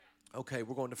Okay,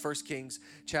 we're going to 1 Kings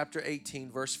chapter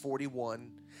 18, verse 41.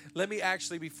 Let me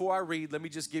actually, before I read, let me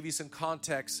just give you some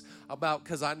context about,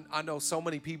 because I know so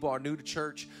many people are new to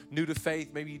church, new to faith.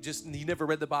 Maybe you never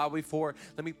read the Bible before.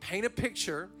 Let me paint a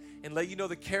picture and let you know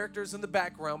the characters in the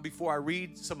background before I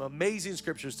read some amazing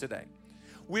scriptures today.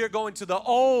 We are going to the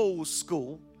old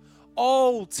school,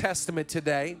 Old Testament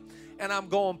today, and I'm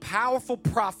going powerful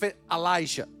prophet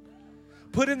Elijah.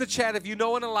 Put in the chat if you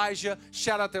know an Elijah,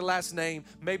 shout out their last name.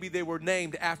 Maybe they were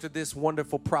named after this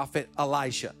wonderful prophet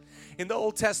Elijah. In the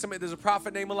Old Testament, there's a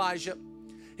prophet named Elijah.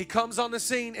 He comes on the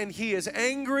scene and he is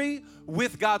angry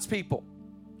with God's people.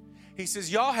 He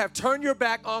says, y'all have turned your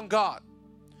back on God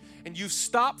and you've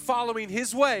stopped following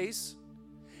his ways,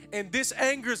 and this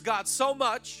angers God so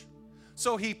much,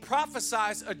 so he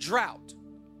prophesies a drought.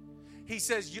 He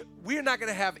says, we're not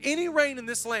going to have any rain in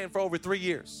this land for over 3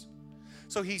 years.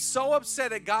 So he's so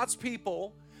upset at God's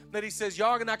people that he says,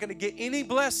 y'all are not going to get any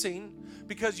blessing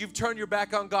because you've turned your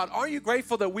back on God. Aren't you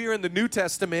grateful that we are in the New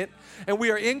Testament and we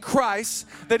are in Christ,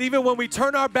 that even when we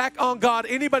turn our back on God,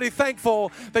 anybody thankful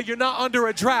that you're not under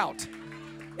a drought?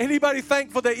 Anybody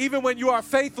thankful that even when you are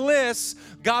faithless,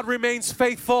 God remains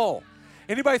faithful?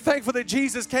 Anybody thankful that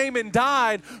Jesus came and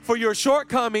died for your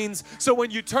shortcomings, so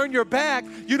when you turn your back,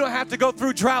 you don't have to go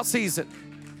through drought season?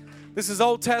 This is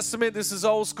Old Testament. This is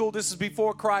old school. This is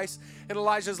before Christ. And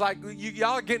Elijah's like,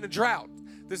 y'all are getting a drought.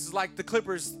 This is like the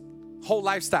Clippers' whole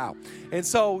lifestyle. And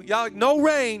so y'all, no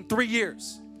rain, 3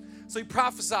 years. So he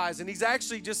prophesies, and he's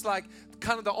actually just like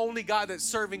kind of the only guy that's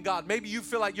serving God. Maybe you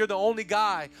feel like you're the only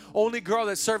guy, only girl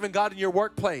that's serving God in your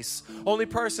workplace, only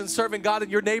person serving God in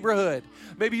your neighborhood.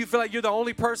 Maybe you feel like you're the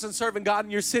only person serving God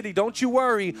in your city. Don't you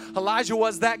worry. Elijah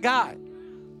was that guy.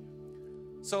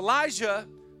 So Elijah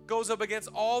goes up against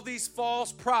all these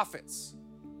false prophets.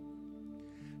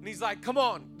 And he's like, come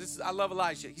on. I love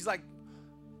Elijah. He's like,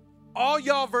 all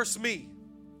y'all versus me.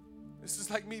 This is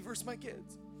like me versus my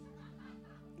kids.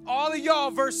 All of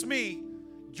y'all versus me.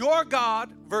 Your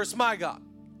God versus my God.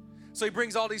 So he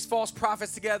brings all these false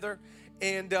prophets together,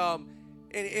 and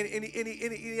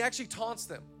he actually taunts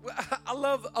them. I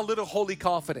love a little holy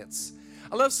confidence.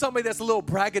 I love somebody that's a little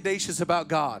braggadocious about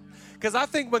God, because I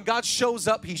think when God shows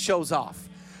up, he shows off.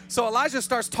 So Elijah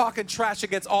starts talking trash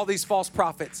against all these false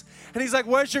prophets. And he's like,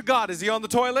 where's your God? Is he on the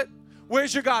toilet?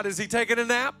 Where's your God? Is he taking a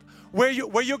nap? Where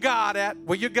your God at?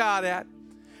 Where your God at?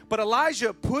 But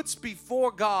Elijah puts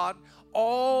before God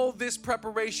all this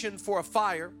preparation for a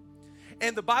fire.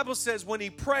 And the Bible says when he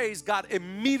prays, God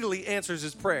immediately answers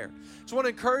his prayer. So I want to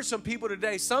encourage some people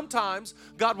today. Sometimes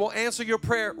God will answer your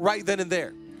prayer right then and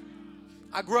there.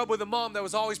 I grew up with a mom that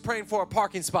was always praying for a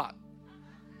parking spot.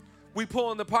 We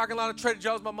pull in the parking lot of Trader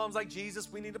Joe's. My mom's like,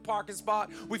 Jesus, we need a parking spot.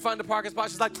 We find a parking spot.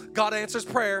 She's like, God answers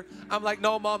prayer. I'm like,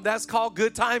 no, Mom, that's called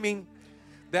good timing.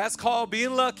 That's called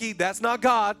being lucky. That's not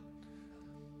God.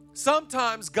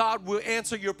 Sometimes God will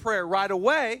answer your prayer right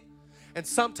away, and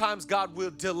sometimes God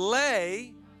will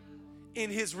delay in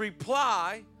his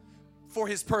reply for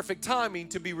his perfect timing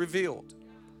to be revealed.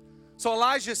 So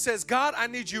Elijah says, God, I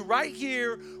need you right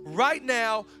here, right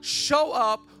now. Show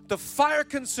up. The fire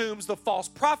consumes, the false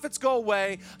prophets go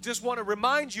away. Just want to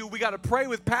remind you, we got to pray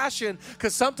with passion,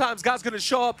 because sometimes God's going to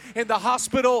show up in the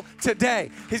hospital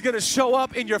today. He's going to show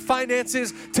up in your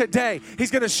finances today.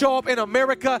 He's going to show up in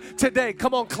America today.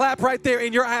 Come on, clap right there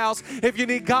in your house if you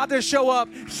need God to show up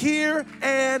here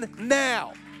and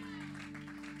now.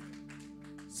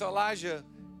 So Elijah,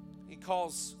 he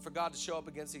calls for God to show up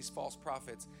against these false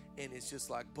prophets, and it's just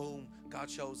like, boom, God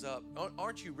shows up.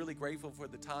 Aren't you really grateful for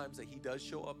the times that he does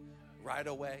show up right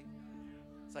away?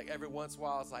 It's like every once in a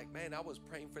while, it's like, man, I was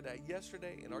praying for that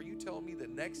yesterday, and are you telling me the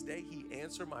next day he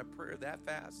answered my prayer that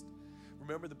fast?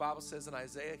 Remember, the Bible says in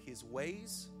Isaiah, his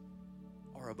ways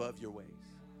are above your ways.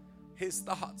 His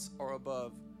thoughts are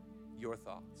above your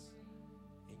thoughts.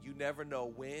 And you never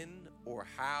know when or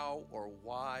how or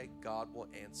why God will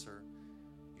answer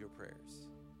your prayers.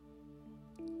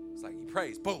 It's like he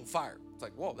prays, boom, fire. It's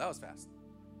like, whoa, that was fast.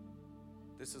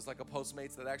 This is like a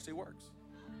Postmates that actually works.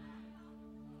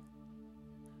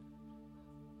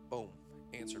 Boom,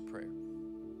 answered prayer.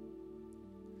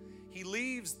 He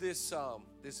leaves this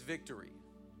victory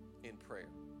in prayer.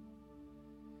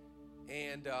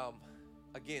 And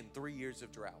again, 3 years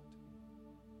of drought.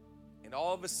 And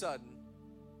all of a sudden,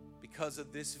 because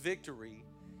of this victory,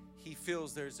 he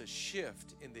feels there's a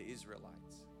shift in the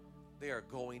Israelites. They are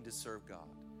going to serve God.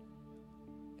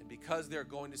 Because they're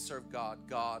going to serve God,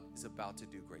 God is about to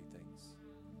do great things.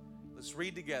 Let's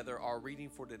read together our reading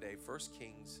for today, 1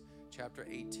 Kings chapter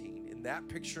 18. In that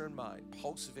picture in mind,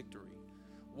 post-victory,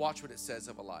 watch what it says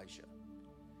of Elijah.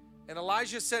 And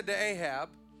Elijah said to Ahab,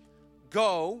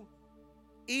 go,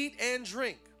 eat and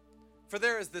drink, for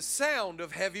there is the sound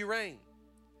of heavy rain.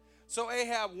 So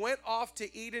Ahab went off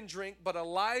to eat and drink, but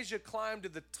Elijah climbed to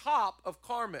the top of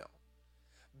Carmel,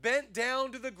 bent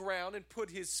down to the ground, and put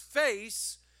his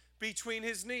face between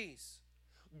his knees.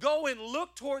 Go and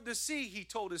look toward the sea, he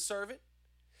told his servant.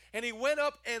 And he went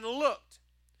up and looked.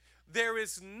 There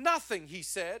is nothing, he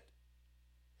said.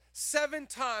 7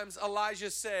 times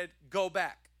Elijah said, go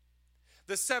back.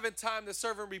 The 7th time the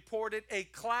servant reported, a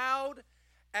cloud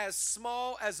as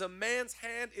small as a man's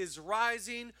hand is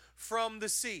rising from the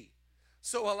sea.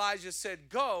 So Elijah said,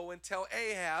 go and tell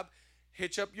Ahab,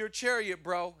 hitch up your chariot,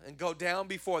 bro, and go down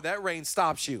before that rain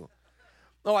stops you.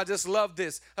 Oh, I just love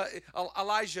this.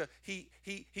 Elijah, he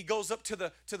goes up to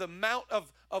the Mount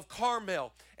of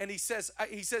Carmel, and he says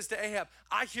to Ahab,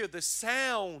 I hear the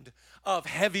sound of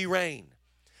heavy rain.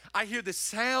 I hear the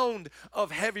sound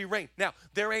of heavy rain. Now,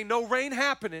 there ain't no rain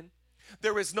happening.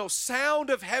 There is no sound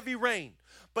of heavy rain,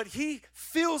 but he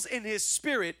feels in his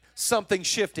spirit something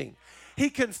shifting. He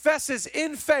confesses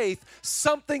in faith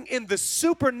something in the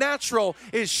supernatural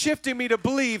is shifting me to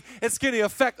believe it's going to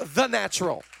affect the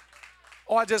natural.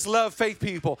 Oh, I just love faith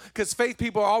people, because faith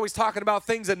people are always talking about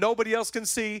things that nobody else can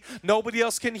see, nobody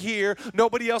else can hear,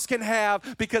 nobody else can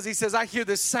have, because he says, I hear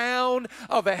the sound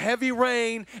of a heavy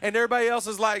rain, and everybody else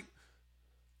is like,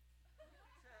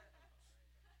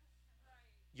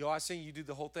 yo, I seen you do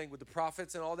the whole thing with the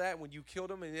prophets and all that when you killed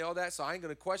them and all that, so I ain't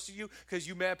going to question you because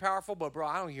you mad powerful, but bro,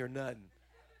 I don't hear nothing.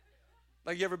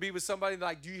 Like, you ever be with somebody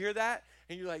like, do you hear that?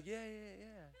 And you're like, yeah.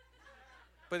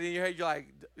 But in your head, you're like,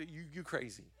 you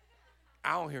crazy.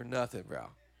 I don't hear nothing, bro.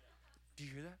 Do you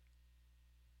hear that?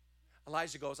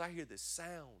 Elijah goes, I hear the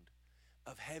sound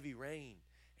of heavy rain.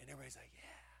 And everybody's like, yeah.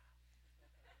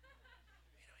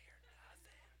 We don't hear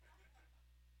nothing.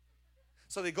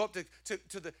 So they go up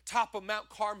to the top of Mount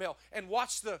Carmel and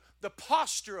watch the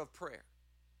posture of prayer.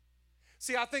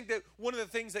 See, I think that one of the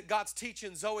things that God's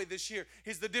teaching Zoe this year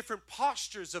is the different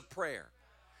postures of prayer.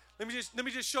 Let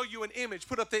me just show you an image.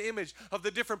 Put up the image of the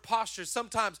different postures.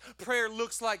 Sometimes prayer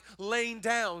looks like laying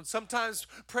down. Sometimes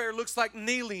prayer looks like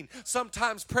kneeling.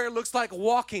 Sometimes prayer looks like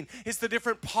walking. It's the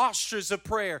different postures of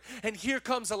prayer. And here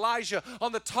comes Elijah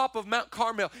on the top of Mount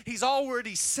Carmel. He's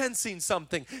already sensing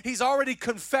something. He's already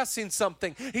confessing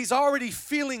something. He's already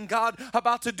feeling God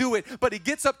about to do it. But he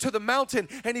gets up to the mountain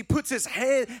and he puts his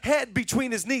head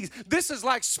between his knees. This is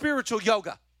like spiritual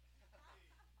yoga.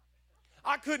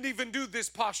 I couldn't even do this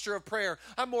posture of prayer.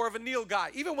 I'm more of a kneel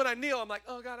guy. Even when I kneel, I'm like,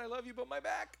 oh, God, I love you, but my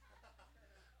back.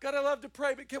 God, I love to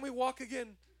pray, but can we walk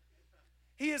again?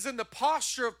 He is in the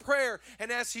posture of prayer,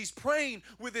 and as he's praying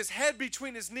with his head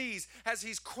between his knees, as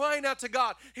he's crying out to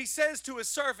God, he says to his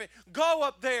servant, go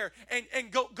up there and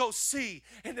go see.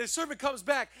 And the servant comes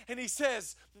back, and he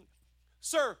says,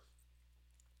 sir,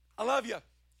 I love you.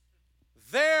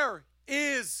 There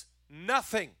is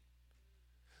nothing.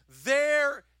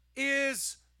 There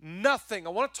is nothing. I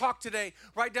want to talk today,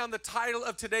 write down the title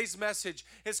of today's message.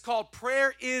 It's called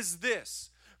Prayer is This.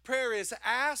 Prayer is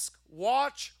ask,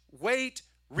 watch, wait,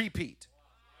 repeat.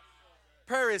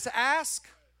 Prayer is ask,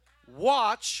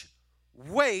 watch,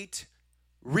 wait,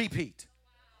 repeat.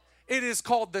 It is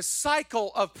called the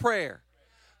cycle of prayer.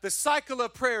 The cycle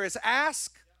of prayer is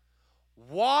ask,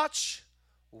 watch,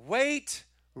 wait,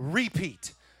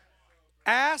 repeat.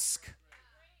 Ask,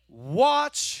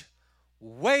 watch,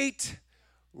 wait,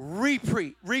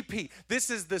 repeat.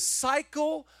 This is the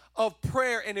cycle of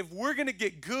prayer. And if we're going to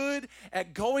get good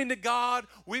at going to God,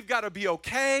 we've got to be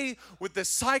okay with the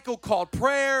cycle called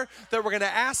prayer, that we're going to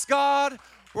ask God,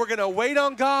 we're going to wait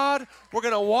on God, we're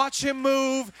going to watch him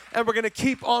move, and we're going to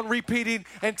keep on repeating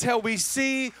until we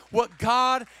see what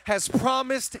God has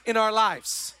promised in our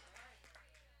lives.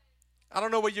 I don't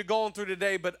know what you're going through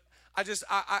today, but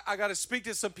I got to speak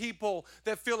to some people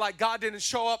that feel like God didn't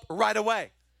show up right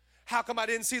away. How come I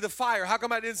didn't see the fire? How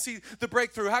come I didn't see the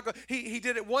breakthrough? How come he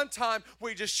did it one time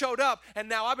where he just showed up, and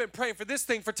now I've been praying for this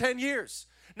thing for 10 years.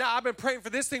 Now I've been praying for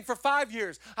this thing for 5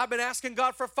 years. I've been asking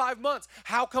God for 5 months.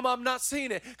 How come I'm not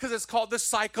seeing it? Because it's called the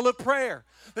cycle of prayer.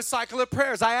 The cycle of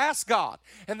prayer is I ask God,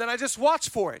 and then I just watch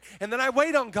for it, and then I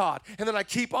wait on God, and then I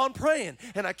keep on praying,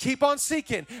 and I keep on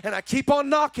seeking, and I keep on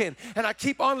knocking, and I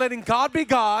keep on letting God be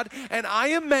God, and I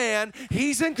am man.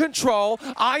 He's in control.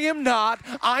 I am not.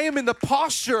 I am in the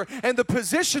posture and the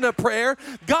position of prayer.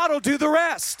 God will do the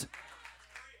rest.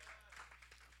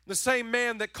 The same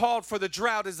man that called for the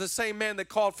drought is the same man that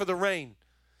called for the rain.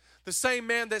 The same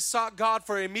man that sought God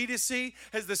for immediacy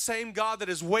is the same God that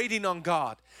is waiting on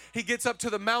God. He gets up to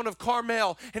the Mount of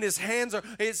Carmel, and his head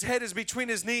is between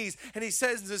his knees, and he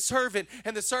says to the servant,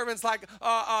 and the servant's like,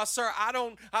 sir, I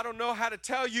don't know how to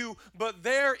tell you, but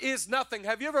there is nothing.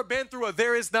 Have you ever been through a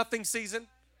there is nothing season?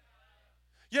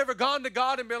 You ever gone to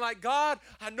God and been like, God,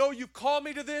 I know you called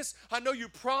me to this. I know you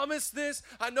promised this.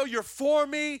 I know you're for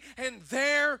me, and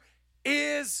there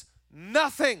is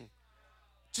nothing.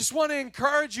 Just want to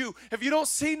encourage you. If you don't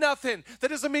see nothing, that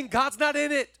doesn't mean God's not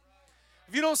in it.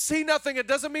 If you don't see nothing, it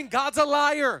doesn't mean God's a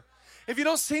liar. If you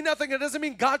don't see nothing, it doesn't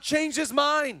mean God changed his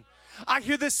mind. I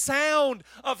hear the sound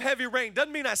of heavy rain.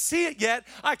 Doesn't mean I see it yet.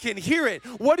 I can hear it.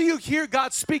 What do you hear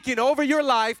God speaking over your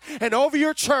life and over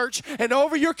your church and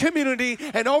over your community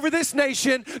and over this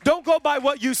nation? Don't go by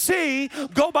what you see.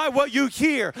 Go by what you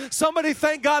hear. Somebody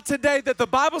thank God today that the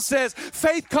Bible says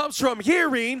faith comes from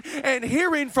hearing and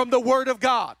hearing from the Word of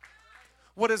God.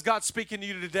 What is God speaking to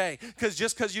you today? Because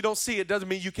just because you don't see it doesn't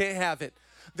mean you can't have it.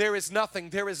 There is nothing,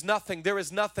 there is nothing, there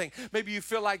is nothing. Maybe you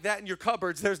feel like that in your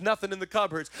cupboards. There's nothing in the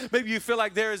cupboards. Maybe you feel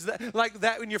like there is like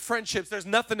that in your friendships. There's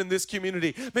nothing in this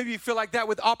community. Maybe you feel like that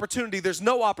with opportunity. There's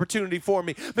no opportunity for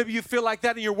me. Maybe you feel like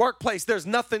that in your workplace. There's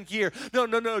nothing here.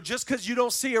 No. Just because you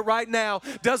don't see it right now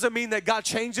doesn't mean that God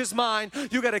changed his mind.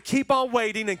 You got to keep on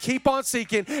waiting and keep on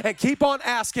seeking and keep on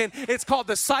asking. It's called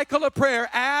the cycle of prayer.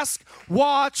 Ask,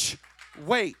 watch,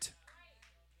 wait.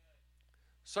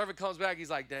 Servant comes back. He's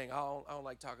like, dang, I don't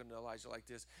like talking to Elijah like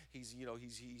this. He's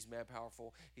mad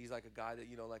powerful. He's like a guy that,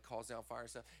 like calls down fire and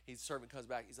stuff. His servant comes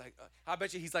back. He's like, I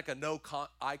bet you he's like a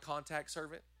eye contact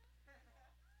servant.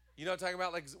 You know what I'm talking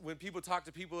about? Like when people talk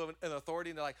to people in authority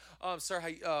and they're like, sir,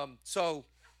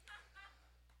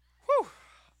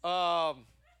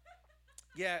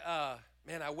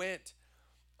 man, I went.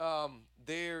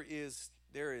 There's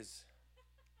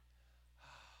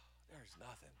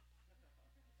nothing.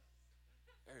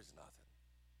 There's nothing.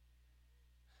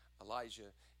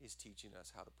 Elijah is teaching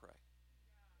us how to pray.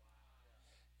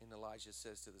 And Elijah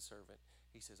says to the servant,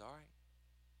 he says, all right,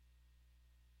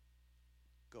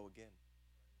 go again.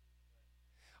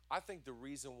 I think the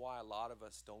reason why a lot of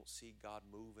us don't see God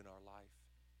move in our life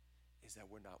is that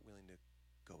we're not willing to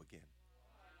go again.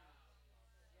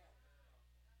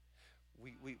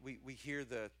 We hear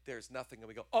there's nothing, and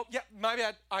we go, oh yeah, my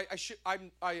bad. I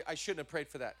shouldn't have prayed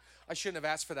for that. I shouldn't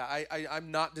have asked for that.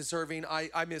 I'm not deserving.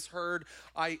 I misheard.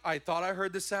 I thought I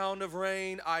heard the sound of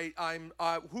rain.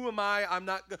 Who am I? I'm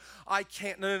not. I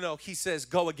can't. No. He says,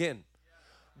 go again.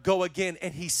 Go again.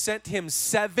 And he sent him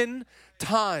 7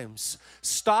 times.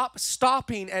 Stop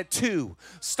stopping at 2.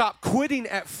 Stop quitting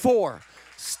at 4.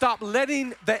 Stop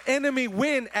letting the enemy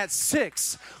win at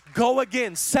 6. Go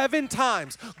again 7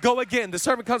 times. Go again. The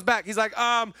servant comes back. He's like,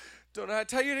 don't know how to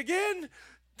tell you it again.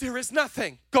 There is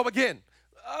nothing. Go again.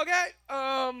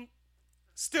 Okay.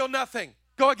 Still nothing.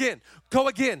 Go again. Go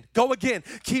again. Go again.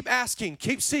 Keep asking.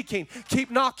 Keep seeking.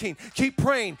 Keep knocking. Keep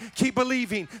praying. Keep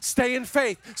believing. Stay in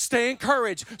faith. Stay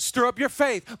encouraged. Stir up your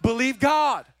faith. Believe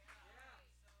God.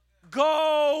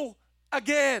 Go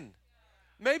again.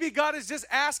 Maybe God is just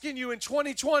asking you in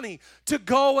 2020 to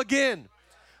go again.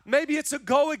 Maybe it's a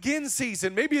go again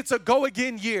season. Maybe it's a go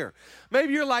again year.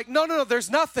 Maybe you're like, no, there's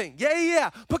nothing.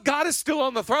 Yeah. But God is still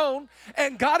on the throne,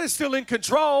 and God is still in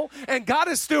control, and God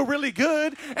is still really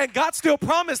good, and God still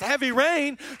promised heavy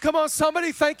rain. Come on,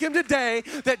 somebody thank him today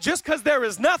that just because there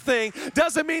is nothing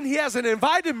doesn't mean he hasn't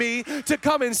invited me to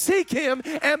come and seek him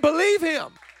and believe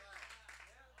him.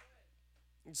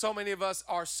 So many of us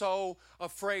are so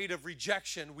afraid of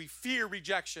rejection. We fear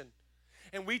rejection.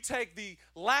 And we take the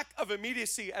lack of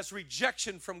immediacy as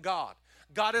rejection from God.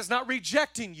 God is not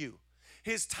rejecting you.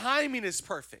 His timing is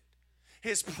perfect.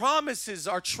 His promises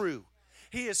are true.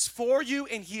 He is for you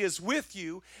and he is with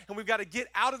you. And we've got to get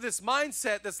out of this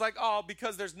mindset that's like, oh,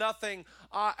 because there's nothing,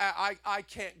 I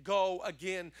can't go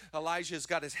again. Elijah's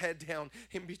got his head down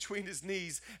in between his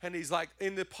knees and he's like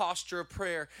in the posture of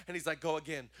prayer. And he's like, go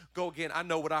again. I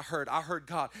know what I heard. I heard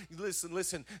God.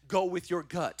 Listen, go with your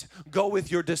gut. Go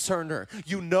with your discerner.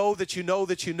 You know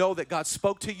that God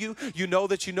spoke to you. You know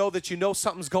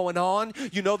something's going on.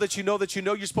 You know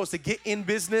you're supposed to get in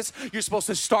business. You're supposed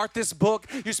to start this book.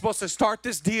 You're supposed to start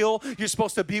this deal. You're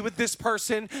supposed to be with this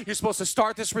person. You're supposed to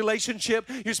start this relationship.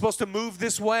 You're supposed to move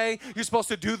this way. You're supposed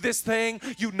to do this thing.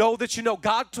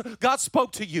 God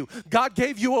spoke to you. God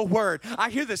gave you a word.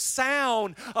 I hear the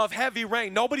sound of heavy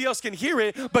rain. Nobody else can hear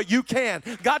it, but you can.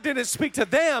 God didn't speak to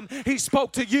them. He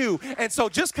spoke to you. And so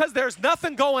just because there's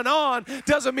nothing going on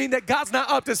doesn't mean that God's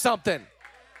not up to something.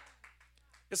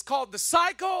 It's called the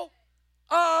cycle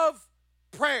of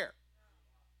prayer.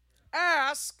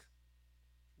 Ask,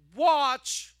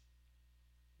 watch,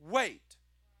 wait.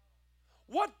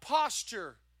 What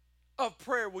posture of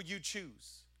prayer will you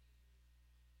choose?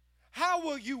 How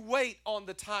will you wait on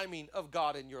the timing of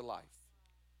God in your life?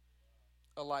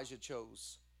 Elijah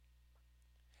chose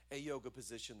a yoga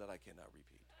position that I cannot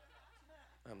repeat.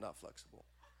 I'm not flexible.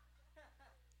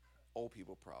 Old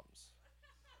people problems.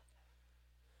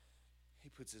 He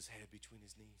puts his head between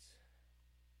his knees.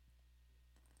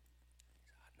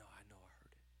 I know, I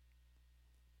heard it.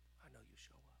 I know you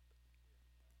show up.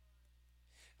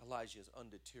 Elijah is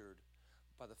undeterred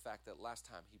by the fact that last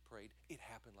time he prayed, it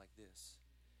happened like this.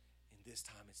 And this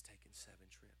time it's taken 7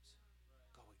 trips.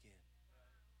 Go again.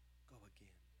 Go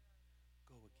again.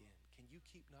 Go again. Can you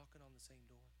keep knocking on the same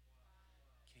door?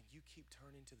 Can you keep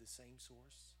turning to the same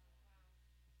source?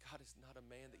 God is not a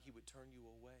man that he would turn you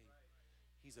away.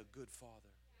 He's a good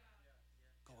father.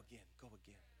 Go again. Go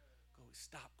again. Go.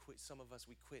 Stop. Quit. Some of us,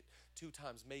 we quit 2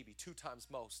 times, maybe 2 times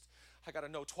most. I got to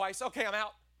know twice. Okay, I'm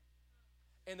out.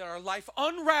 And then our life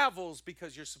unravels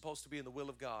because you're supposed to be in the will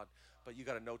of God, but you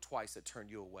got to know twice that turned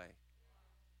you away.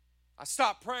 I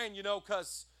stopped praying,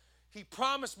 because he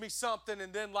promised me something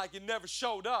and then like it never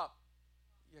showed up.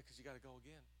 Yeah, because you got to go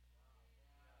again.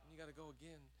 And you got to go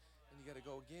again. And you got to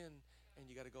go again. And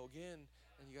you got to go again.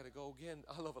 And you got to go again.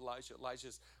 I love Elijah.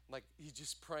 Elijah's like, he's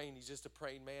just praying. He's just a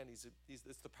praying man.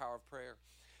 It's the power of prayer.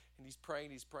 And he's praying.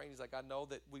 He's like, I know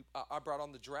that I brought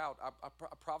on the drought. I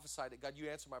prophesied it. God, you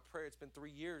answered my prayer. It's been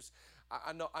 3 years.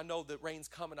 I know that rain's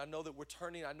coming. I know that we're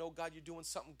turning. I know, God, you're doing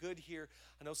something good here.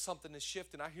 I know something is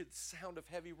shifting. I hear the sound of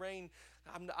heavy rain.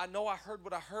 I know I heard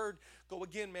what I heard. Go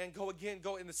again, man. Go again.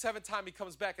 Go. And the 7th time he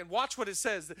comes back. And watch what it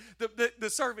says. The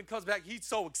servant comes back. He's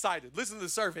so excited. Listen to the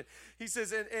servant. He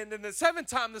says, and then the 7th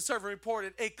time the servant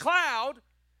reported, a cloud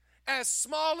as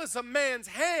small as a man's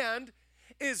hand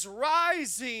is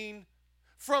rising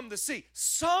from the sea.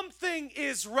 Something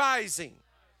is rising.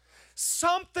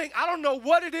 Something, I don't know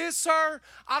what it is, sir.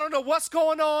 I don't know what's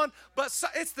going on, but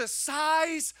it's the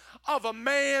size of a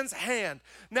man's hand.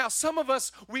 Now, some of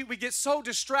us, we get so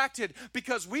distracted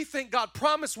because we think God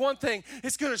promised one thing.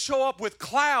 It's going to show up with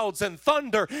clouds and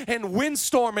thunder and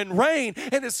windstorm and rain,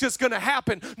 and it's just going to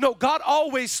happen. No, God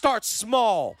always starts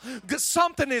small.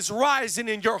 Something is rising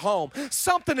in your home.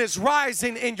 Something is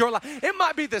rising in your life. It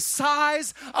might be the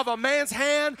size of a man's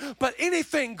hand, but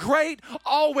anything great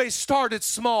always started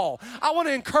small. I want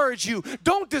to encourage you,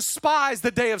 don't despise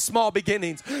the day of small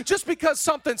beginnings. Just because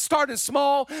something started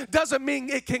small doesn't mean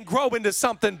it can grow into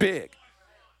something big.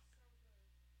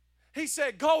 He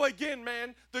said, go again,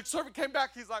 man. The servant came back.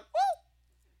 He's like,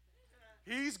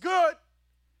 woo, he's good.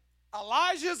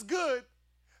 Elijah's good.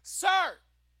 Sir.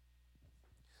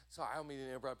 Sorry, I don't mean to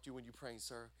interrupt you when you're praying,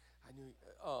 sir. I knew,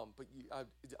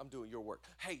 I'm doing your work.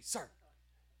 Hey, sir.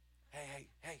 Hey.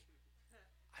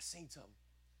 I seen something.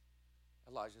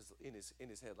 Elijah's in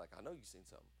his head like, I know you've seen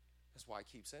something. That's why I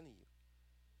keep sending you.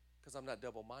 Because I'm not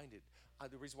double-minded.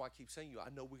 The reason why I keep sending you, I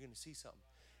know we're going to see something.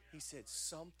 He said,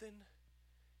 something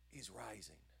is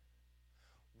rising.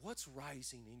 What's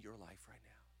rising in your life right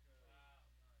now?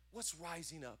 What's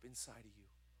rising up inside of you?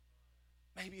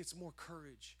 Maybe it's more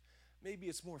courage. Maybe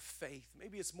it's more faith.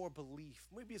 Maybe it's more belief.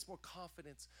 Maybe it's more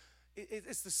confidence.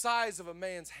 It's the size of a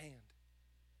man's hand.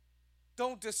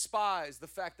 Don't despise the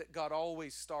fact that God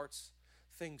always starts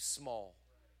things small.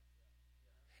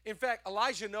 In fact,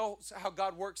 Elijah knows how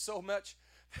God works so much.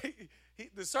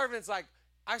 The servant's like,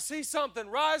 I see something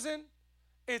rising.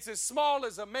 It's as small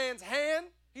as a man's hand.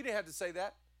 He didn't have to say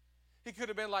that. He could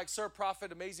have been like, sir,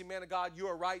 prophet, amazing man of God, you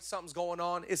are right. Something's going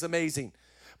on. It's amazing.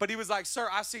 But he was like, sir,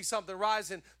 I see something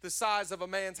rising the size of a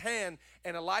man's hand.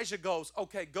 And Elijah goes,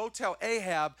 okay, go tell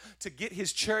Ahab to get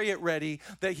his chariot ready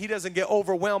that he doesn't get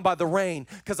overwhelmed by the rain,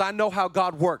 because I know how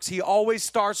God works. He always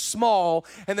starts small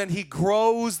and then he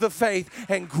grows the faith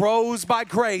and grows by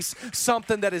grace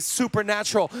something that is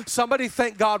supernatural. Somebody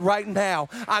thank God right now.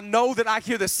 I know that I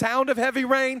hear the sound of heavy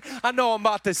rain. I know I'm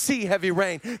about to see heavy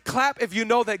rain. Clap if you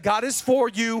know that God is for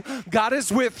you, God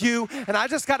is with you, and I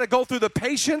just got to go through the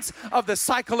patience of the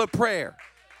cycle of prayer.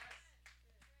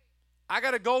 I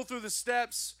got to go through the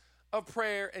steps of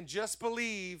prayer and just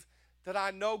believe that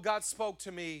I know God spoke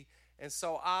to me. And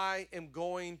so I am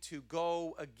going to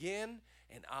go again,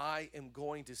 and I am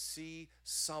going to see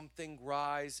something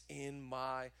rise in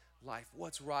my life?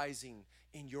 What's rising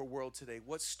in your world today?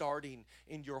 What's starting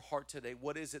in your heart today?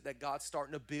 What is it that God's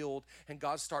starting to build and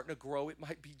God's starting to grow? It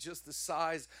might be just the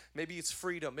size. Maybe it's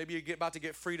freedom. Maybe you're about to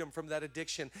get freedom from that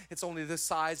addiction. It's only the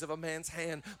size of a man's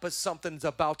hand, but something's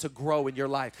about to grow in your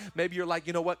life. Maybe you're like,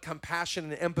 you know what?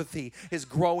 Compassion and empathy is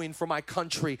growing for my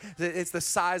country. It's the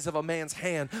size of a man's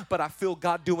hand, but I feel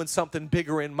God doing something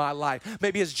bigger in my life.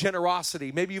 Maybe it's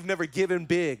generosity. Maybe you've never given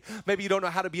big. Maybe you don't know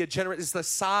how to be a generous. It's the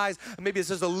size. Maybe it's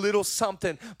just a little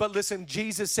something. But listen,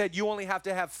 Jesus said you only have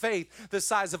to have faith the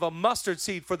size of a mustard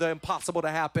seed for the impossible to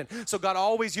happen. So God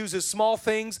always uses small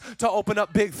things to open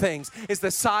up big things. It's the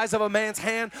size of a man's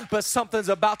hand, but something's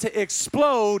about to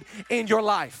explode in your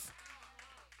life.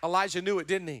 Elijah knew it,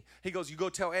 didn't he? He goes, you go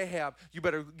tell Ahab, you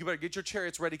better get your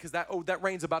chariots ready because that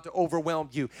rain's about to overwhelm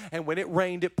you. And when it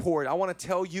rained, it poured. I want to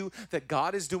tell you that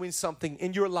God is doing something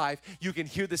in your life. You can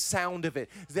hear the sound of it.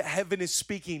 That heaven is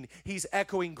speaking. He's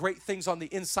echoing great things on the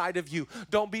inside of you.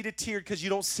 Don't be deterred because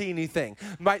you don't see anything.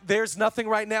 Right? There's nothing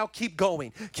right now. Keep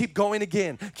going. Keep going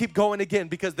again. Keep going again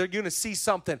because they're going to see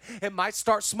something. It might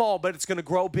start small, but it's going to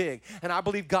grow big. And I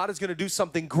believe God is going to do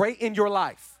something great in your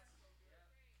life.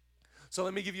 So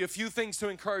let me give you a few things to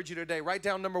encourage you today. Write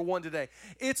down number 1 today.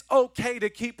 It's okay to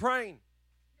keep praying.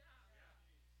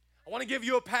 I want to give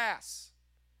you a pass.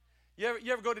 You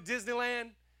ever go to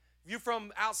Disneyland? If you're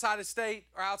from outside of state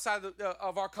or outside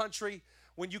of our country,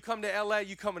 when you come to LA,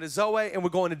 you come to Zoe and we're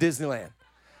going to Disneyland.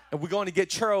 And we're going to get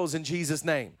churros in Jesus'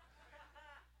 name.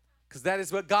 Because that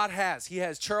is what God has. He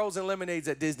has churros and lemonades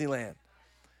at Disneyland.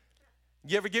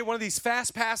 You ever get one of these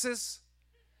fast passes?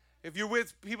 If you're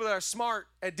with people that are smart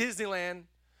at Disneyland,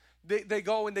 they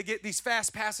go and they get these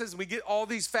fast passes, and we get all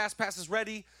these fast passes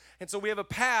ready. And so we have a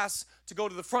pass to go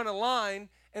to the front of the line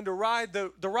and to ride the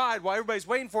ride while everybody's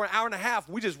waiting for an hour and a half.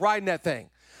 We just riding that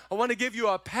thing. I want to give you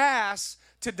a pass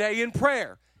today in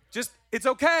prayer. It's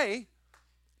okay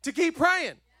to keep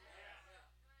praying.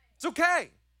 It's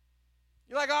okay.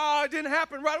 You're like, oh, it didn't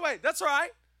happen right away. That's all right.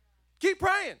 Keep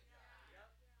praying.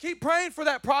 Keep praying for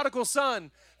that prodigal son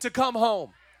to come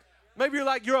home. Maybe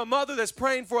you're a mother that's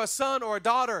praying for a son or a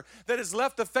daughter that has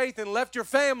left the faith and left your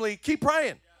family. Keep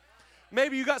praying.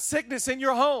 Maybe you got sickness in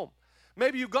your home.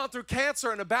 Maybe you've gone through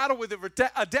cancer and a battle with it for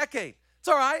a decade. It's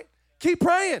all right. Keep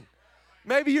praying.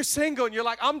 Maybe you're single and you're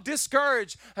like, I'm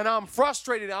discouraged and I'm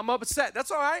frustrated. I'm upset. That's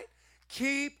all right.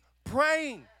 Keep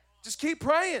praying. Just keep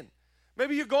praying.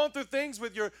 Maybe you're going through things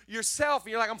with yourself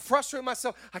and you're like, I'm frustrated with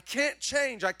myself. I can't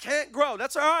change. I can't grow.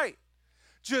 That's all right.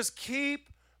 Just keep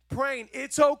praying.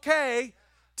 It's okay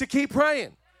to keep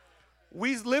praying.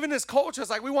 We live in this culture. It's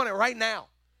like we want it right now.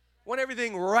 We want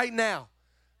everything right now.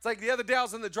 It's like the other day I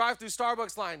was in the drive-through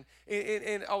Starbucks line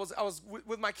and I was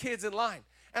with my kids in line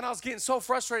and I was getting so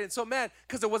frustrated and so mad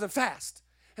because it wasn't fast.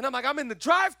 And I'm like, I'm in the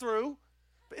drive-through,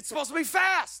 but it's supposed to be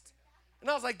fast. And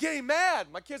I was like getting mad.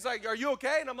 My kid's like, are you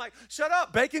okay? And I'm like, shut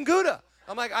up, bacon Gouda.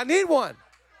 I'm like, I need one.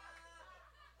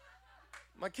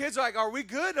 My kids are like, are we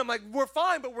good? And I'm like, we're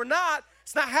fine, but we're not.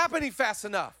 It's not happening fast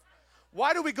enough.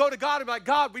 Why do we go to God and be like,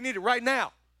 God, we need it right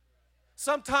now?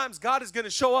 Sometimes God is going to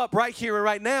show up right here and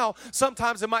right now.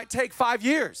 Sometimes it might take 5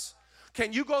 years.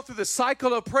 Can you go through the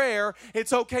cycle of prayer?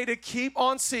 It's okay to keep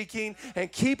on seeking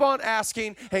and keep on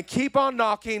asking and keep on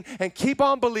knocking and keep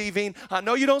on believing. I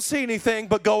know you don't see anything,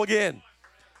 but go again.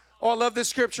 Oh, I love this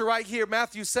scripture right here,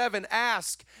 Matthew 7.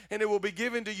 Ask, and it will be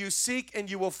given to you. Seek, and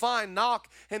you will find. Knock,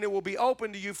 and it will be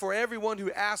open to you. For everyone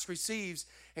who asks receives,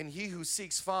 and he who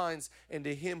seeks finds, and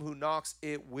to him who knocks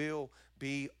it will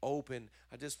be open.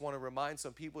 I just want to remind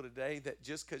some people today that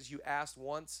just because you asked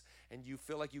once and you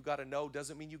feel like you got a no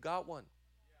doesn't mean you got one.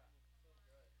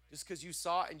 Just because you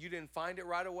saw it and you didn't find it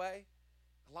right away,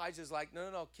 Elijah's like,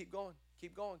 no, keep going,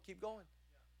 keep going, keep going.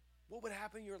 What would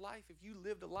happen in your life if you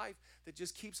lived a life that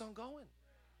just keeps on going?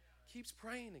 Keeps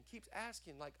praying and keeps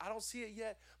asking. Like, I don't see it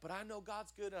yet, but I know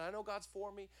God's good and I know God's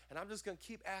for me, and I'm just going to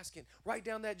keep asking. Write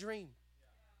down that dream.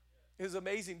 It was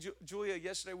amazing. Julia,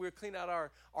 yesterday we were cleaning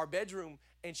out our bedroom,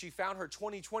 and she found her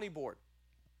 2020 board.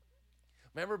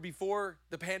 Remember before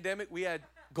the pandemic, we had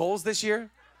goals this year?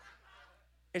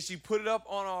 And she put it up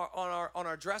on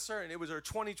our dresser, and it was her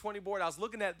 2020 board. I was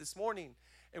looking at it this morning,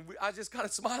 and I was just kind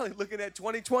of smiling, looking at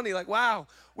 2020, like, wow,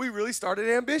 we really started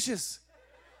ambitious.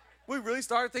 We really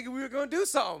started thinking we were going to do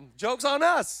something. Joke's on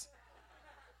us.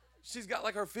 She's got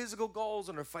like her physical goals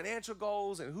and her financial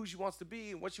goals and who she wants to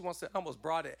be and what she wants to. I almost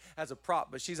brought it as a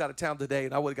prop, but she's out of town today,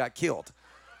 and I would have got killed.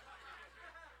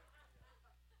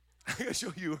 I'm going to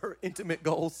show you her intimate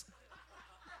goals.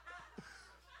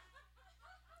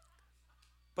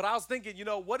 But I was thinking,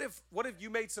 what if you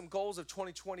made some goals of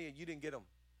 2020 and you didn't get them?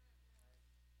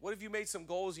 What if you made some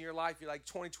goals in your life, you're like,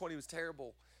 2020 was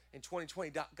terrible, In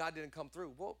 2020, God didn't come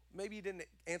through. Well, maybe he didn't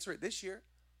answer it this year.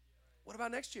 What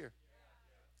about next year?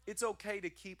 It's okay to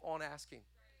keep on asking.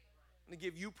 I'm going to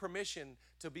give you permission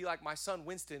to be like my son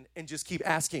Winston and just keep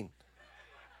asking.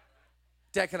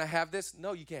 Dad, can I have this?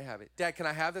 No, you can't have it. Dad, can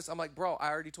I have this? I'm like, bro, I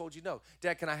already told you no.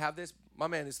 Dad, can I have this? My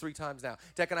man is 3 times now.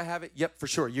 Dad, can I have it? Yep, for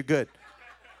sure. You're good.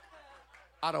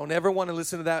 I don't ever want to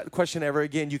listen to that question ever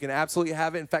again. You can absolutely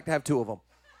have it. In fact, have 2 of them.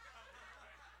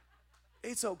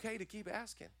 It's okay to keep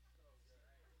asking.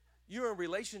 You're in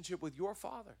relationship with your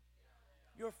Father.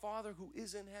 Your Father who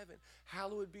is in heaven.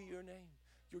 Hallowed be your name.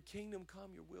 Your kingdom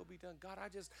come, your will be done. God,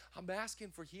 I'm asking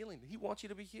for healing. He wants you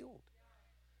to be healed.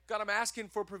 God, I'm asking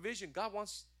for provision. God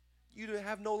wants you to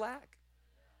have no lack.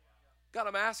 God,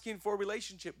 I'm asking for a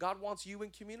relationship. God wants you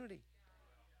in community.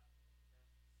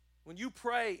 When you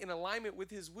pray in alignment with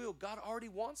his will, God already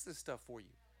wants this stuff for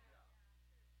you.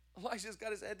 Elijah's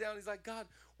got his head down. He's like, God,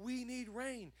 we need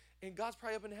rain. And God's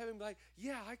probably up in heaven like,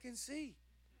 yeah, I can see.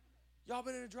 Y'all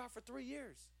been in a drought for 3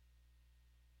 years.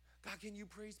 God, can you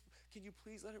please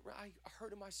let it rain? I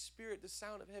heard in my spirit the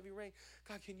sound of heavy rain.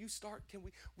 God, can you start?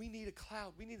 We need a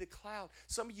cloud. We need a cloud.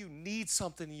 Some of you need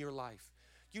something in your life.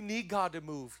 You need God to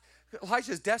move.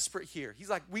 Elijah's desperate here. He's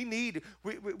like, we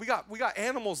got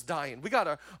animals dying. We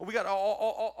got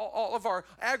all of our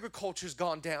agriculture's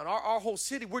gone down. Our whole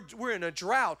city, we're in a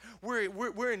drought.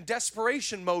 We're in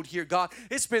desperation mode here, God.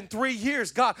 It's been 3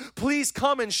 years. God, please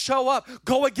come and show up.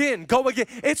 Go again.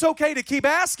 It's okay to keep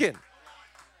asking.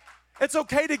 It's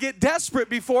okay to get desperate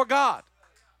before God.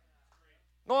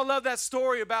 Oh, I love that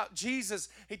story about Jesus.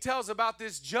 He tells about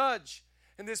this judge.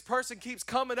 And this person keeps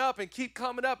coming up and keep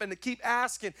coming up and to keep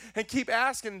asking and keep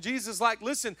asking. And Jesus is like,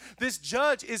 listen, this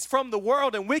judge is from the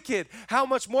world and wicked. How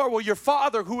much more will your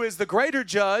Father, who is the greater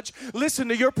judge, listen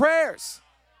to your prayers?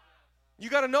 You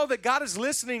got to know that God is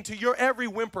listening to your every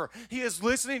whimper. He is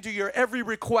listening to your every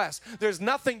request. There's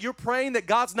nothing you're praying that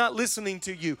God's not listening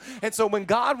to you. And so when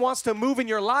God wants to move in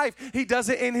your life, he does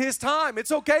it in his time.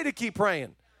 It's okay to keep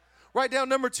praying. Write down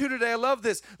number 2 today. I love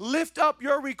this. Lift up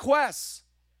your requests.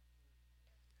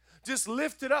 Just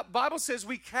lift it up. Bible says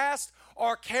we cast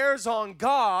our cares on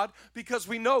God because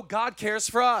we know God cares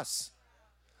for us.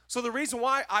 So the reason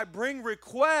why I bring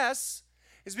requests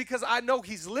is because I know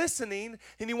he's listening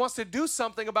and he wants to do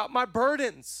something about my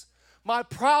burdens, my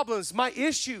problems, my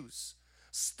issues,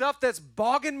 stuff that's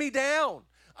bogging me down.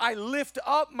 I lift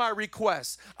up my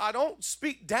requests. I don't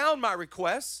speak down my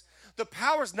requests. The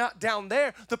power's not down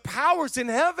there. The power's in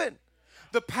heaven.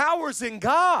 The power's in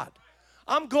God.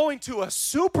 I'm going to a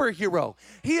superhero.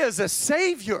 He is a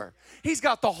savior. He's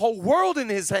got the whole world in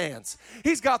his hands.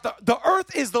 He's got the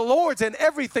earth is the Lord's and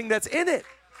everything that's in it.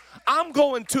 I'm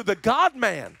going to the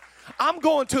God-man. I'm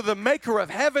going to the maker of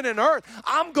heaven and earth.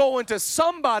 I'm going to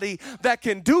somebody that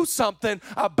can do something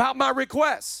about my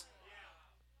requests.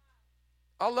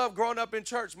 I love growing up in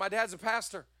church. My dad's a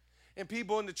pastor. And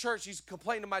people in the church used to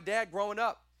complain to my dad growing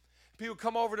up. People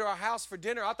come over to our house for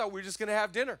dinner. I thought we were just going to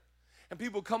have dinner. And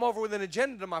people come over with an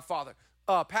agenda to my father.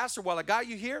 Pastor, while I got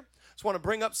you here, I just want to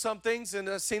bring up some things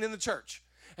seen in the church.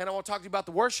 And I want to talk to you about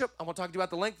the worship. I want to talk to you about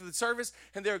the length of the service.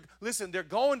 And they're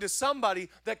going to somebody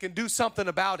that can do something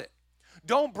about it.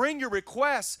 Don't bring your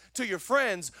requests to your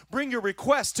friends. Bring your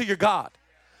requests to your God.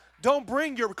 Don't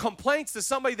bring your complaints to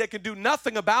somebody that can do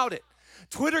nothing about it.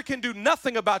 Twitter can do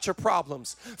nothing about your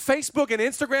problems. Facebook and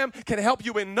Instagram can help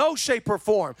you in no shape or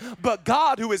form. But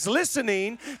God, who is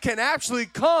listening, can actually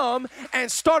come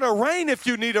and start a rain if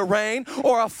you need a rain,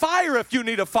 or a fire if you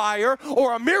need a fire,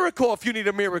 or a miracle if you need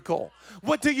a miracle.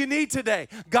 What do you need today?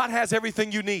 God has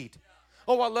everything you need.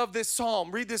 Oh, I love this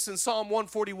psalm. Read this in Psalm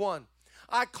 141.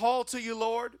 I call to you,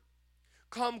 Lord.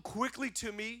 Come quickly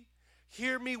to me.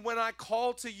 Hear me when I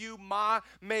call to you.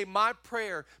 May my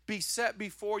prayer be set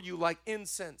before you like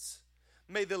incense.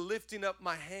 May the lifting up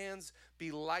my hands be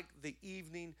like the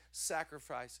evening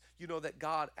sacrifice. You know that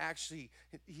God actually,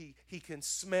 he can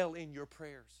smell in your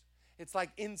prayers. It's like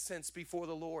incense before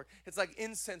the Lord. It's like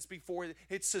incense before,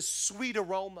 it's a sweet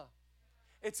aroma.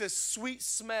 It's a sweet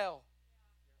smell.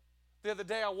 The other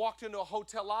day I walked into a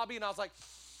hotel lobby and I was like,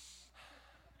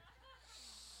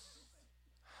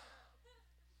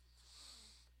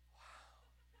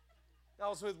 I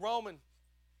was with Roman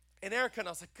and Erica, and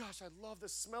I was like, gosh, I love the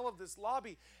smell of this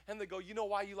lobby. And they go, you know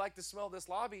why you like the smell of this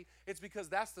lobby? It's because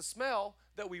that's the smell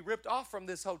that we ripped off from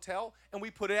this hotel, and we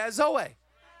put it at Zoe.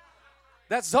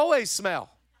 That's Zoe's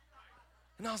smell.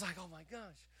 And I was like, oh, my gosh,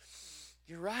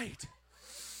 you're right.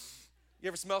 You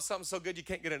ever smell something so good you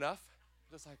can't get enough?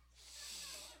 Just like,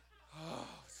 oh,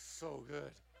 so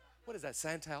good. What is that,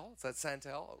 Santal? Is that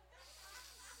Santal?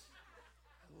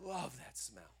 I love that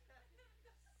smell.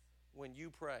 When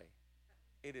you pray,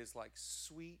 It is like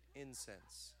sweet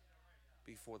incense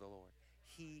before the Lord.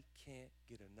 He can't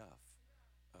get enough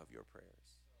of your prayers.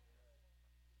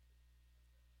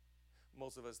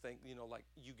 Most of us think, like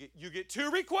you get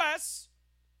 2 requests,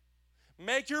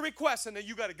 make your requests, and then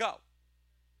you got to go.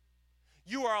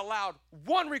 You are allowed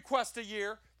 1 request a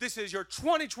year. This is your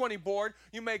 2020 board.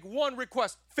 You make 1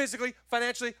 request physically,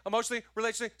 financially, emotionally,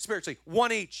 relationally, spiritually.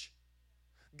 1 each.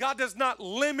 God does not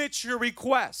limit your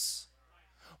requests.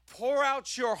 Pour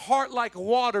out your heart like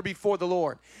water before the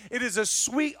Lord. It is a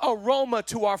sweet aroma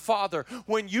to our Father.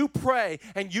 When you pray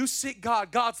and you seek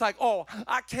God, God's like, oh,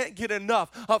 I can't get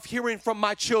enough of hearing from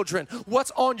my children.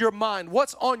 What's on your mind?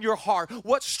 What's on your heart?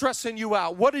 What's stressing you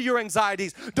out? What are your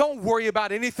anxieties? Don't worry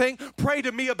about anything. Pray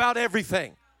to me about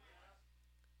everything.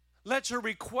 Let your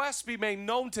requests be made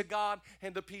known to God,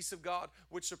 and the peace of God,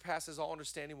 which surpasses all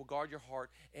understanding, will guard your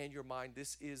heart and your mind.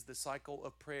 This is the cycle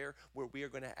of prayer where we are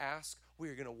going to ask, we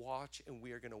are going to watch, and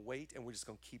we are going to wait, and we're just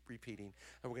going to keep repeating.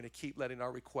 And we're going to keep letting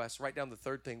our requests. Write down the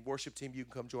third thing. Worship team, you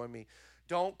can come join me.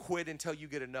 Don't quit until you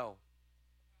get a no.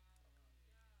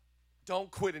 Don't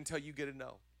quit until you get a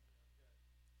no.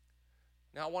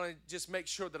 Now, I want to just make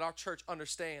sure that our church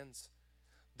understands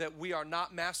that we are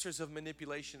not masters of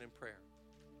manipulation in prayer.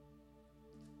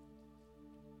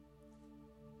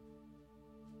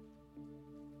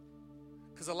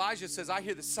 Because Elijah says, I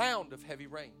hear the sound of heavy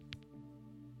rain.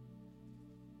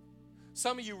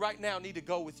 Some of you right now need to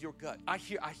go with your gut. I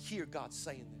hear God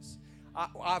saying this.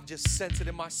 I've just sensed it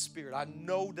in my spirit. I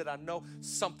know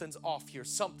something's off here.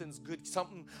 Something's good.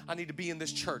 Something, I need to be in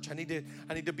this church. I need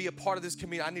to be a part of this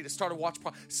community. I need to start a watch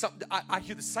party. I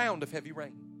hear the sound of heavy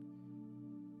rain.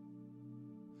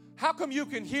 How come you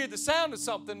can hear the sound of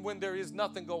something when there is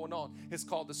nothing going on? It's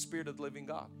called the Spirit of the living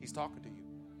God. He's talking to you.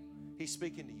 He's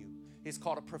speaking to you. It's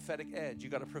called a prophetic edge. You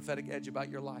got a prophetic edge about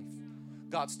your life.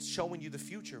 God's showing you the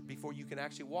future before you can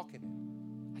actually walk in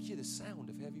it. I hear the sound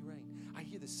of heavy rain. I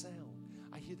hear the sound.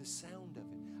 I hear the sound of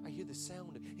it. I hear the sound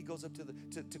of it. He goes up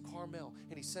to Carmel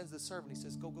and he sends the servant. He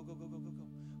says, go,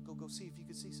 see if you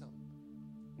can see something.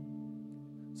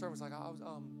 Servant's like,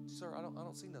 sir, I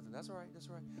don't see nothing. That's all right.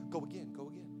 Go again.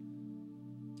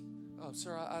 Oh,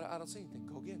 sir, I don't see anything.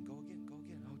 Go again. Oh,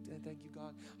 thank you,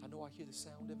 God. I know I hear the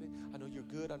sound of it. I know you're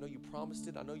good. I know you promised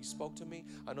it. I know you spoke to me.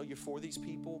 I know you're for these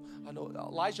people. I know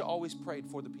Elijah always prayed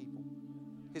for the people.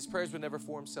 His prayers were never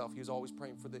for himself. He was always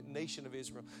praying for the nation of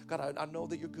Israel. God, I know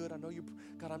that you're good. I know you.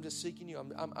 God, I'm just seeking you.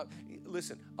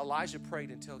 Listen, Elijah prayed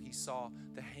until he saw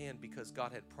the hand because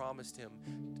God had promised him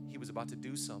he was about to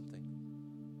do something.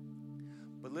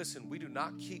 But listen, we do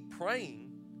not keep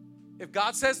praying if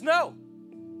God says no.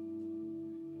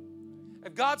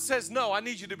 If God says no, I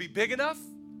need you to be big enough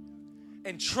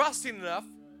and trusting enough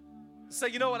to say,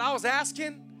 you know what, I was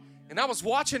asking and I was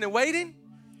watching and waiting,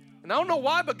 and I don't know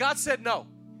why, but God said no.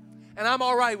 And I'm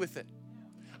all right with it.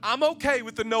 I'm okay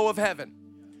with the no of heaven.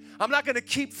 I'm not going to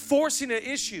keep forcing an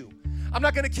issue. I'm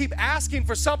not going to keep asking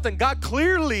for something God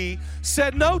clearly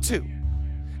said no to.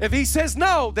 If he says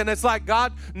no, then it's like,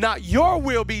 God, not your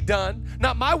will be done,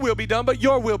 not my will be done, but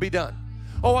your will be done.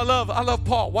 Oh, I love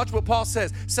Paul. Watch what Paul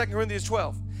says, 2 Corinthians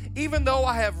 12. Even though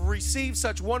I have received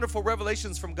such wonderful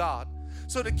revelations from God,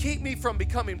 so to keep me from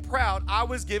becoming proud, I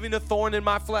was given a thorn in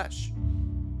my flesh,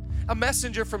 a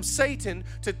messenger from Satan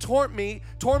to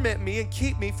torment me and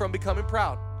keep me from becoming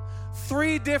proud.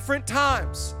 3 different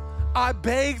times I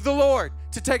begged the Lord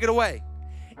to take it away.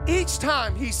 Each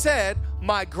time he said,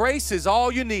 my grace is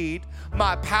all you need.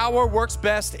 My power works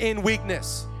best in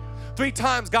weakness. 3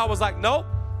 times God was like, nope.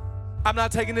 I'm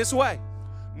not taking this away.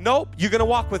 Nope, you're going to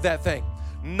walk with that thing.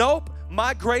 Nope,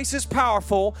 my grace is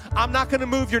powerful. I'm not going to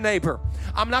move your neighbor.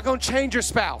 I'm not going to change your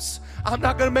spouse. I'm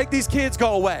not going to make these kids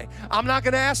go away. I'm not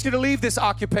going to ask you to leave this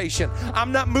occupation.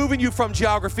 I'm not moving you from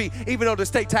geography, even though the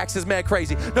state tax is mad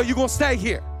crazy. No, you're going to stay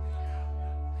here.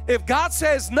 If God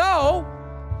says no,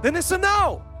 then it's a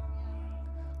no.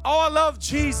 Oh, I love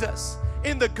Jesus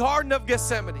in the Garden of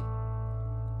Gethsemane.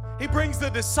 He brings the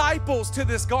disciples to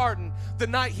this garden the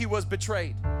night he was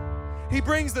betrayed. He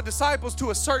brings the disciples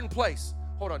to a certain place.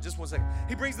 Hold on just one second.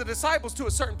 He brings the disciples to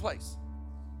a certain place.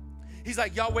 He's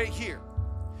like, y'all wait here.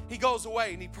 He goes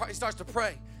away and he starts to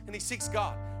pray and he seeks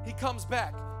God. He comes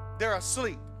back. They're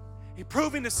asleep. He's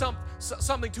proving to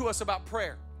something to us about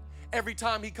prayer. Every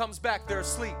time he comes back, they're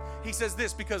asleep. He says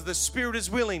this, because the spirit is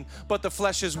willing, but the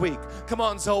flesh is weak. Come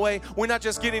on, Zoe. We're not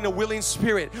just getting a willing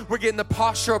spirit. We're getting the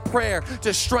posture of prayer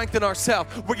to strengthen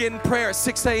ourselves. We're getting prayer at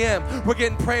 6 a.m. We're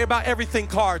getting prayer about everything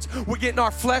cards. We're getting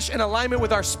our flesh in alignment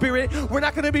with our spirit. We're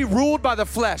not going to be ruled by the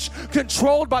flesh,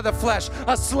 controlled by the flesh,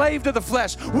 a slave to the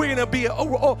flesh. We're going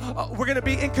to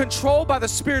be in control by the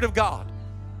Spirit of God.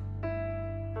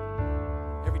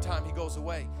 time he goes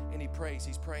away and he prays.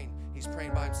 He's praying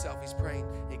by himself. He's praying.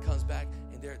 And he comes back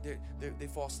and they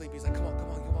fall asleep. He's like, come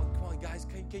on, guys.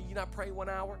 Can you not pray 1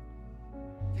 hour?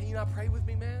 Can you not pray with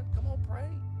me, man? Come on, pray.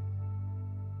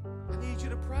 I need you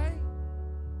to pray.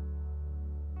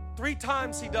 3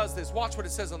 times he does this. Watch what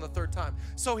it says on the 3rd time.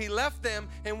 So he left them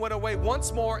and went away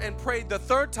once more and prayed the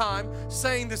 3rd time,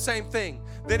 saying the same thing.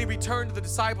 Then he returned to the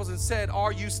disciples and said,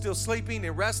 are you still sleeping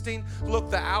and resting?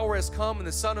 Look, the hour has come and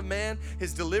the Son of Man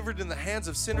is delivered in the hands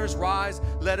of sinners. Rise,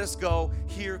 let us go.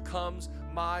 Here comes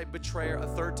my betrayer. A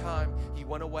 3rd time he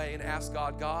went away and asked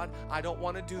God, God, I don't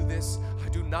want to do this. I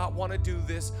do not want to do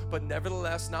this, but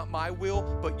nevertheless, not my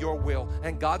will, but your will.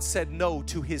 And God said no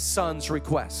to his son's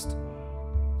request.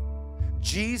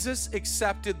 Jesus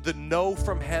accepted the no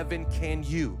from heaven. Can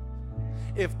you?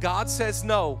 If God says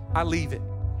no, I leave it.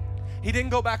 He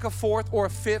didn't go back a 4th or a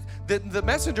 5th. The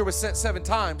messenger was sent 7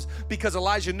 times because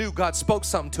Elijah knew God spoke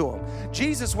something to him.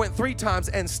 Jesus went 3 times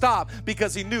and stopped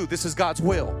because he knew this is God's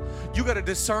will. You got to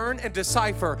discern and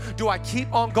decipher. Do I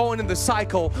keep on going in the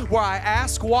cycle where I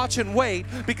ask, watch, and wait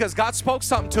because God spoke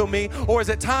something to me? Or is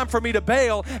it time for me to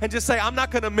bail and just say, I'm not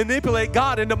going to manipulate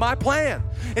God into my plan?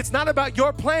 It's not about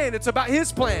your plan. It's about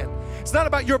his plan. It's not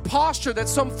about your posture.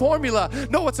 That's some formula.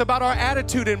 No, it's about our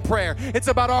attitude in prayer. It's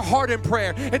about our heart in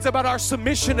prayer. It's about our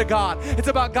submission to God. It's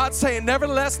about God saying,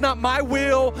 nevertheless, not my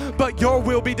will, but your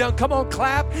will be done. Come on,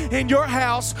 clap in your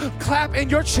house, clap in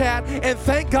your chat, and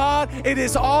thank God it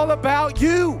is all about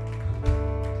you.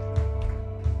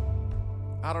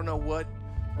 I don't know what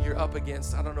you're up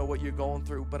against. I don't know what you're going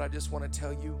through, but I just want to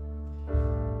tell you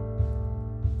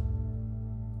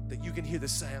that you can hear the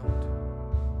sound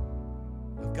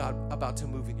of God about to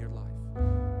move in your life.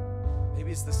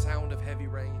 Maybe it's the sound of heavy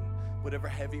rain. Whatever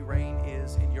heavy rain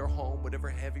is in your home, whatever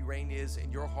heavy rain is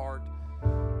in your heart,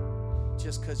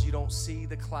 just because you don't see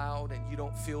the cloud and you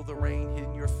don't feel the rain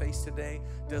hitting your face today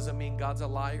doesn't mean God's a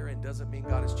liar and doesn't mean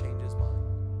God has changed his mind.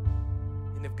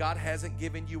 And if God hasn't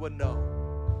given you a no,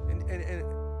 and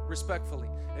respectfully,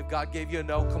 if God gave you a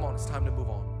no, come on, it's time to move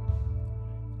on.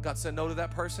 God said no to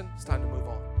that person, it's time to move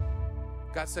on.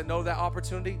 God said no to that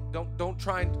opportunity. Don't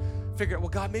try and figure out, well,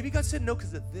 God, maybe God said no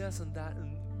because of this and that.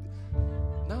 And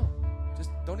no, just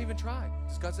don't even try.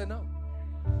 Just God said no.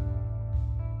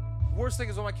 The worst thing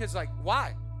is when my kids are like,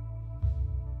 why?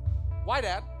 Why,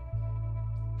 Dad?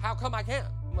 How come I can't?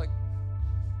 I'm like,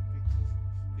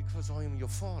 because I am your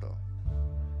father.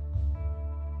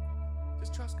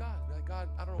 Just trust God. Like, God,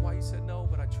 I don't know why you said no,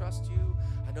 but I trust you.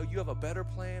 I know you have a better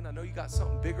plan. I know you got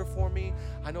something bigger for me.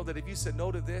 I know that if you said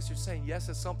no to this, you're saying yes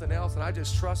to something else, and I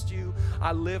just trust you.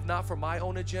 I live not for my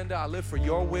own agenda. I live for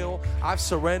your will. I've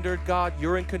surrendered, God.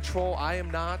 You're in control. I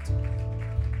am not.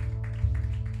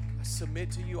 I submit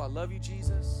to you. I love you,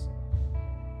 Jesus.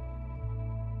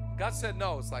 God said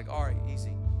no. It's like, all right,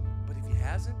 easy. But if he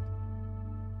hasn't,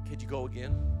 could you go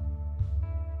again?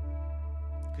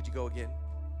 Could you go again?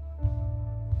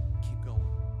 Keep going.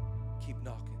 Keep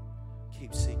knocking.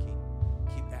 Keep seeking.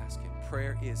 Keep asking.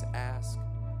 Prayer is ask,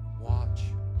 watch,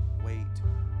 wait,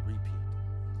 repeat.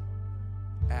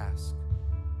 Ask,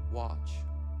 watch,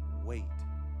 wait,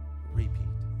 repeat.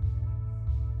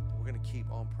 We're going to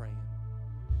keep on praying.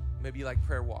 Maybe you like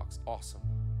prayer walks. Awesome.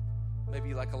 Maybe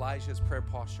you like Elijah's prayer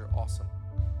posture. Awesome.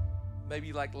 Maybe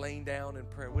you like laying down in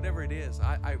prayer. Whatever it is,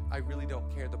 I really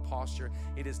don't care the posture.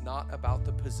 It is not about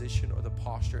the position or the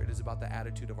posture. It is about the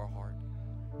attitude of our heart.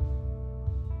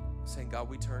 Saying, God,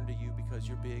 we turn to you because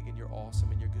you're big and you're awesome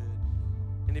and you're good.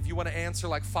 And if you want to answer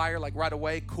like fire, like right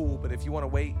away, cool. But if you want to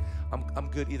wait, I'm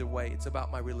good either way. It's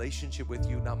about my relationship with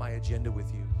you, not my agenda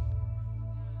with you.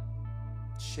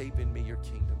 Shape in me your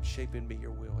kingdom. Shape in me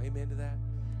your will. Amen to that.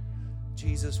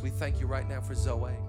 Jesus, we thank you right now for Zoe.